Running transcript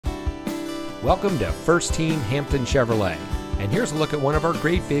Welcome to First Team Hampton Chevrolet, and here's a look at one of our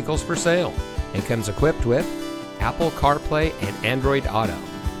great vehicles for sale. It comes equipped with Apple CarPlay and Android Auto,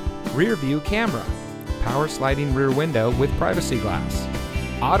 rear view camera, power sliding rear window with privacy glass,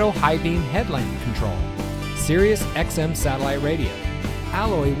 auto high beam headlamp control, Sirius XM satellite radio,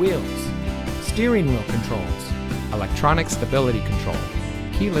 alloy wheels, steering wheel controls, electronic stability control,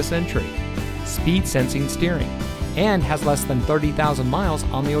 keyless entry, speed sensing steering, and has less than 30,000 miles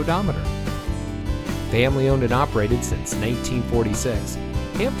on the odometer. Family owned and operated since 1946,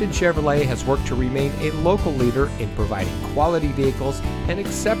 Hampton Chevrolet has worked to remain a local leader in providing quality vehicles and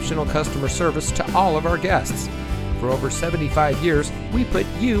exceptional customer service to all of our guests. For over 75 years, we put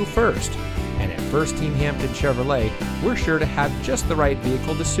you first. And at First Team Hampton Chevrolet, we're sure to have just the right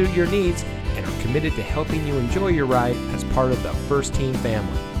vehicle to suit your needs and are committed to helping you enjoy your ride as part of the First Team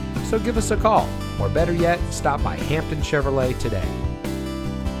family. So give us a call, or better yet, stop by Hampton Chevrolet today.